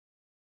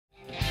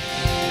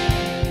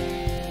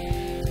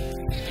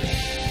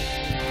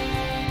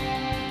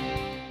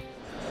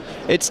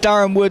It's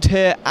Darren Wood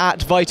here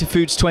at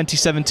VitaFoods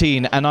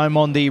 2017, and I'm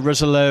on the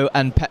Rousselot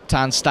and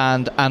Peptan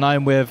stand, and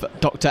I'm with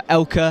Dr.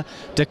 Elke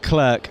De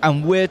Clerck,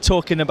 and we're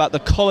talking about the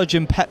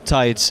collagen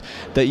peptides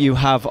that you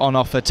have on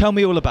offer. Tell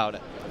me all about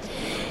it.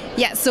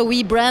 Yeah, so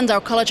we brand our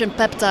collagen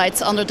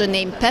peptides under the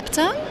name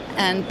Peptan,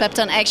 and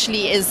Peptan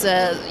actually is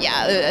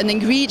an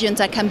ingredient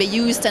that can be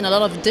used in a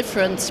lot of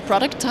different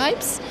product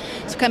types.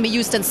 So it can be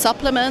used in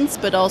supplements,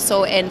 but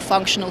also in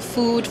functional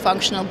food,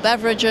 functional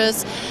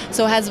beverages,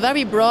 so it has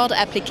very broad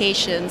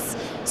applications.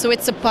 So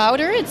it's a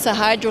powder, it's a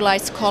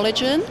hydrolyzed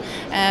collagen.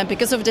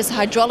 Because of this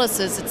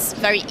hydrolysis, it's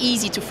very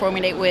easy to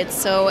formulate with.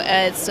 So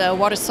it's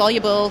water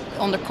soluble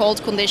under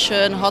cold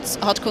condition,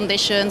 hot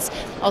conditions,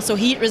 also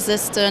heat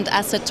resistant,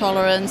 acid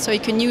tolerant. So you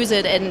can use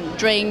it in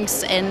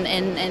drinks,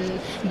 in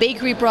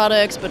bakery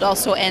products, but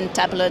also in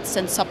tablets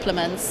and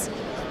supplements.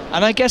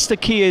 And I guess the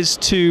key is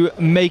to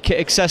make it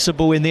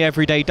accessible in the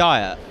everyday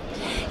diet.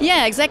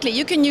 Yeah, exactly.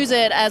 You can use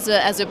it as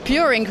a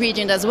pure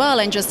ingredient as well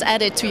and just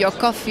add it to your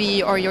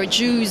coffee or your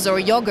juice or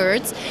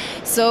yogurt.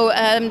 So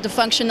the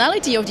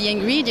functionality of the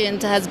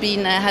ingredient has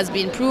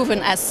been proven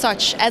as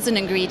such as an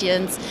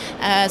ingredient.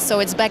 So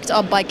it's backed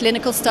up by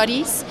clinical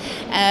studies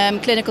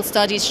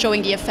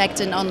showing the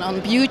effect on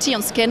beauty,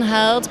 on skin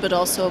health, but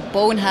also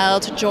bone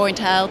health, joint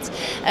health.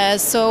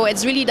 So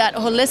it's really that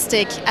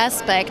holistic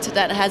aspect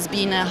that has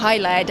been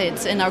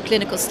highlighted in our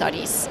clinical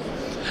studies.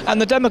 And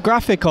the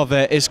demographic of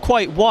it is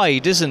quite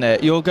wide, isn't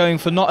it? You're going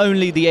for not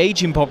only the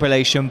aging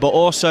population, but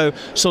also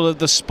sort of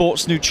the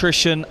sports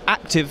nutrition,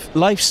 active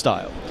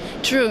lifestyle.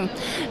 True.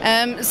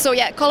 So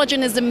yeah,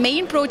 collagen is the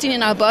main protein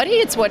in our body.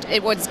 It's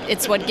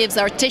what gives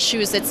our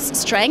tissues its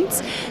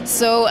strength.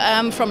 So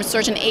from a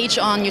certain age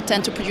on, you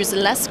tend to produce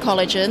less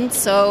collagen.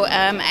 So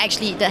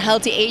actually, the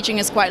healthy aging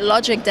is quite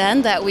logic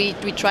then that we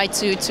try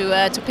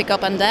to pick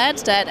up on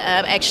that.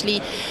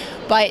 Actually,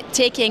 by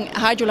taking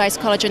hydrolyzed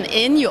collagen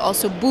in, you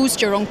also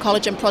boost your own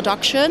collagen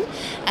production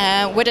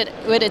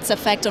with its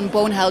effect on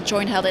bone health,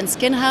 joint health, and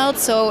skin health.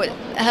 So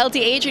healthy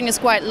aging is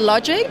quite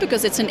logic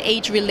because it's an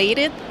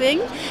age-related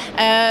thing.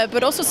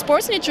 But also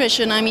sports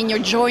nutrition. I mean, your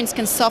joints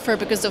can suffer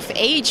because of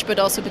age, but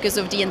also because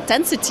of the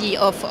intensity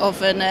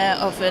of an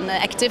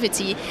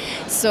activity.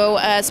 So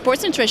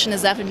sports nutrition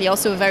is definitely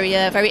also a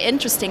very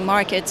interesting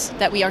market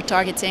that we are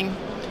targeting.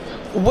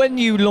 When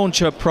you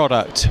launch a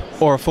product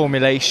or a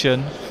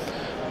formulation,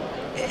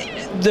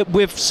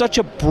 with such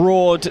a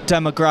broad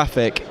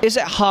demographic, is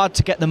it hard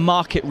to get the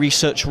market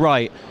research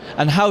right?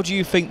 And how do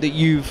you think that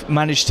you've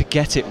managed to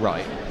get it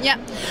right? Yeah,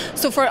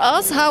 so for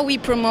us, how we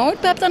promote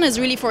Peptan is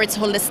really for its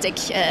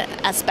holistic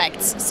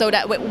aspects. So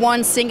that with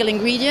one single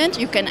ingredient,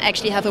 you can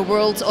actually have a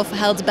world of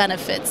health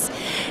benefits.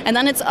 And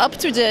then it's up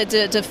to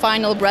the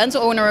final brand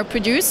owner or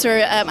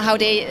producer how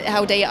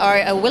they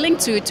are willing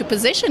to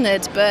position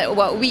it. But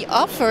what we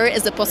offer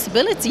is the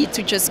possibility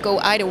to just go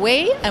either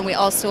way, and we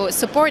also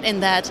support in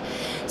that.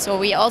 So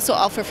we also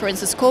offer, for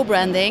instance,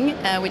 co-branding,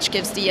 which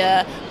gives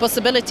the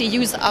possibility to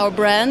use our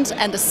brand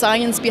and the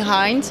science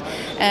behind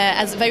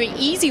as a very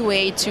easy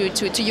way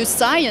to use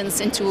science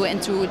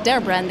into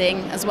their branding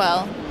as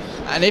well.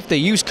 And if they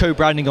use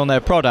co-branding on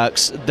their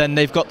products, then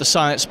they've got the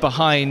science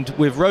behind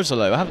with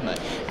Rousselot, haven't they?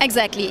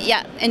 Exactly,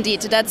 yeah,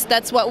 indeed.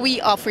 That's what we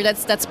offer.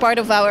 That's part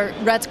of our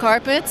red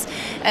carpet.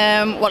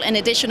 Well, in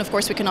addition, of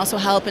course, we can also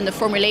help in the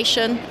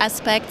formulation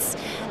aspects.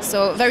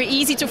 So very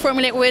easy to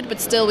formulate with, but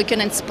still we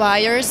can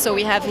inspire. So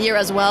we have here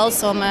as well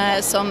some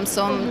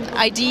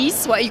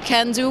ideas what you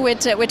can do with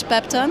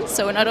Peptan.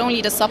 So not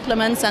only the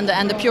supplements and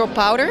the pure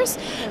powders,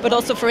 but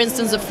also, for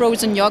instance, the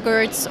frozen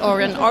yogurts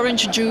or an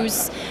orange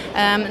juice.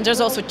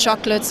 There's also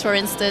chocolates, for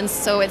instance.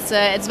 So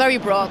it's very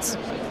broad.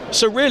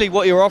 So really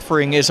what you're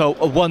offering is a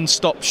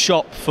one-stop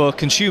shop for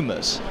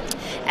consumers.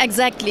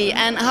 Exactly,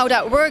 and how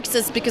that works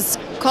is because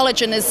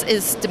collagen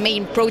is the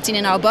main protein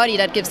in our body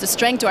that gives the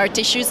strength to our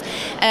tissues.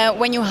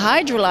 When you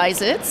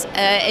hydrolyze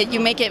it,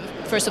 you make it,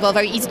 first of all,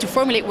 very easy to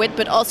formulate with,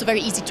 but also very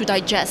easy to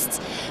digest.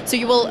 So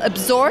you will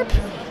absorb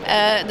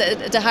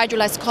the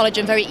hydrolyzed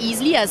collagen very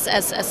easily as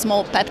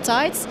small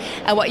peptides.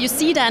 And what you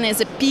see then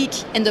is a peak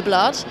in the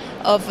blood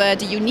of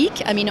the unique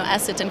amino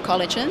acid in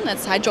collagen,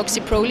 that's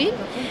hydroxyproline,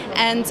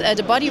 and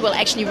the body will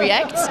actually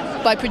react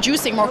by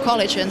producing more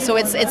collagen. So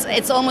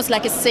it's almost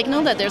like a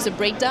signal that there's a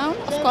breakdown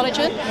of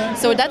collagen.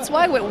 So that's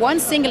why with one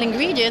single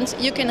ingredient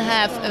you can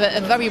have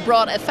a very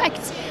broad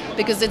effect,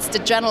 because it's the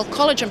general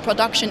collagen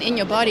production in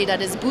your body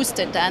that is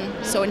boosted then,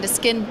 so in the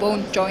skin,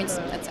 bone, joints,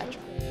 etc.